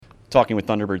talking with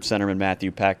Thunderbird centerman Matthew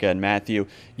Pekka. And Matthew,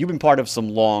 you've been part of some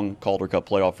long Calder Cup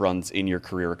playoff runs in your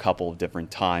career a couple of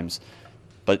different times.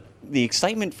 But the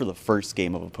excitement for the first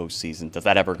game of a postseason, does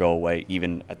that ever go away,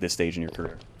 even at this stage in your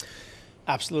career?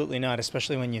 Absolutely not,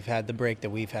 especially when you've had the break that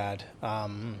we've had.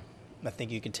 I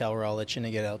think you can tell we're all itching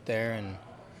to get out there, and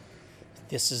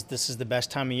this is the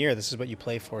best time of year. This is what you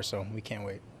play for, so we can't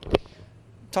wait.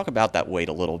 Talk about that wait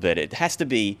a little bit. It has to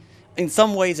be, in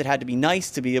some ways, it had to be nice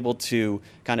to be able to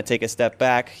kind of take a step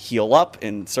back, heal up,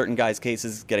 in certain guys'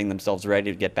 cases, getting themselves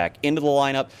ready to get back into the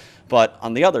lineup. But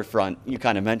on the other front, you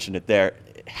kind of mentioned it there,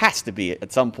 it has to be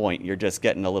at some point you're just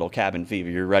getting a little cabin fever.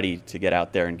 You're ready to get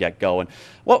out there and get going.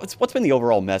 What's been the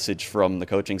overall message from the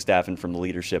coaching staff and from the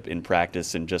leadership in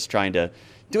practice, and just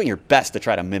doing your best to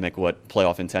try to mimic what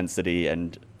playoff intensity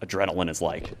and adrenaline is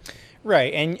like?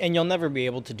 Right, and you'll never be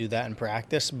able to do that in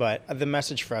practice, but the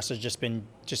message for us has just been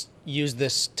use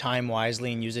this time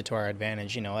wisely and use it to our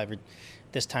advantage. You know,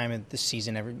 this time of the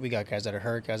season, we got guys that are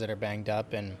hurt, guys that are banged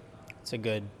up, and it's a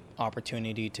good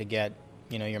opportunity to get,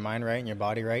 you know, your mind right and your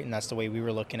body right, and that's the way we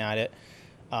were looking at it.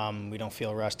 We don't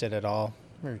feel rusted at all.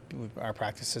 Our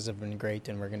practices have been great,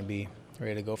 and we're going to be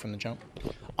ready to go from the jump.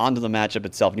 On to the matchup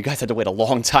itself, and you guys had to wait a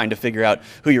long time to figure out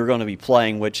who you were going to be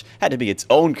playing, which had to be its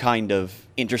own kind of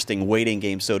interesting waiting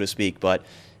game, so to speak. But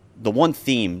the one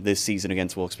theme this season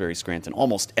against Wilkes-Barre Scranton,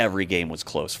 almost every game was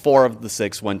close. 4 of the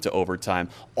 6 went to overtime.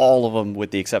 All of them, with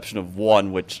the exception of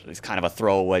one, which is kind of a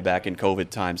throwaway back in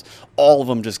COVID times, all of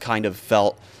them just kind of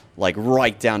felt like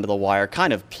right down to the wire,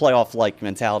 kind of playoff-like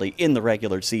mentality in the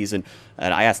regular season.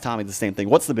 And I asked Tommy the same thing.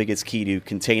 What's the biggest key to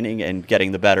containing and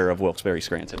getting the better of Wilkes-Barre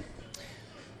Scranton?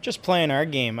 Just playing our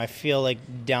game. I feel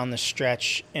like down the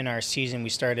stretch in our season, we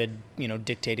started, you know,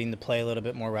 dictating the play a little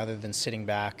bit more rather than sitting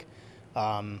back.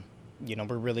 You know,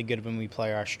 we're really good when we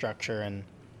play our structure, and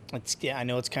I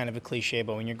know it's kind of a cliche,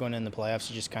 but when you're going in the playoffs,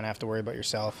 you just kind of have to worry about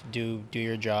yourself. Do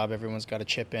your job. Everyone's got to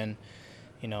chip in.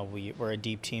 You know, we're a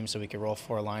deep team, so we can roll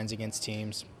 4 lines against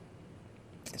teams.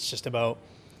 It's just about,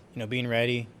 you know, being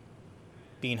ready,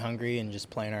 being hungry, and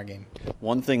just playing our game.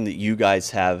 One thing that you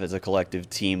guys have as a collective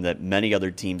team that many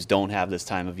other teams don't have this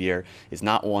time of year is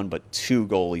not 1 but 2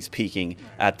 goalies peaking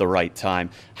at the right time.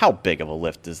 How big of a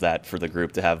lift is that for the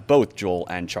group to have both Joel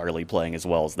and Charlie playing as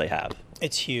well as they have?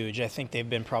 It's huge. I think they've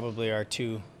been probably our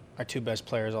two best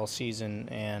players all season,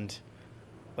 and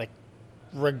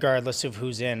regardless of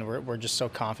who's in, we're just so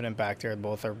confident back there.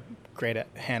 Both are great at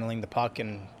handling the puck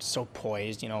and so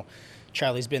poised. You know,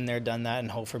 Charlie's been there, done that,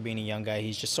 and Hofer being a young guy,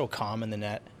 he's just so calm in the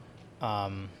net.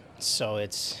 So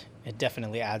it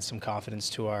definitely adds some confidence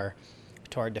to our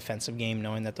defensive game,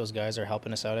 knowing that those guys are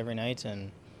helping us out every night,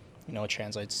 and you know, it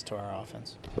translates to our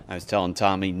offense. I was telling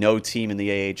Tommy, no team in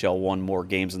the AHL won more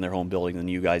games in their home building than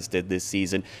you guys did this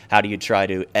season. How do you try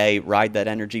to, A, ride that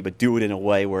energy, but do it in a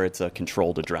way where it's a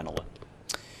controlled adrenaline?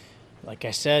 Like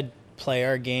I said, play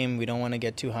our game. We don't want to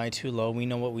get too high, too low. We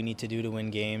know what we need to do to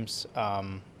win games.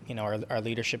 You know, our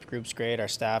leadership group's great. Our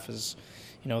staff is,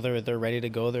 you know, they're ready to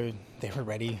go. They were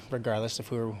ready regardless of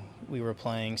who we were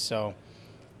playing. So,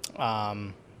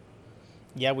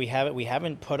 yeah, we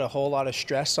haven't put a whole lot of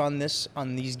stress on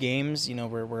these games. You know,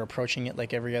 we're approaching it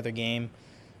like every other game,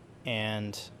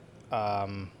 and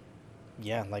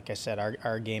yeah, like I said,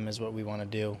 our game is what we want to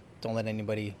do. Don't let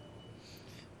anybody,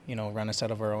 you know, run us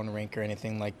out of our own rink or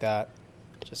anything like that.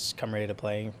 Just come ready to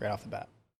play right off the bat.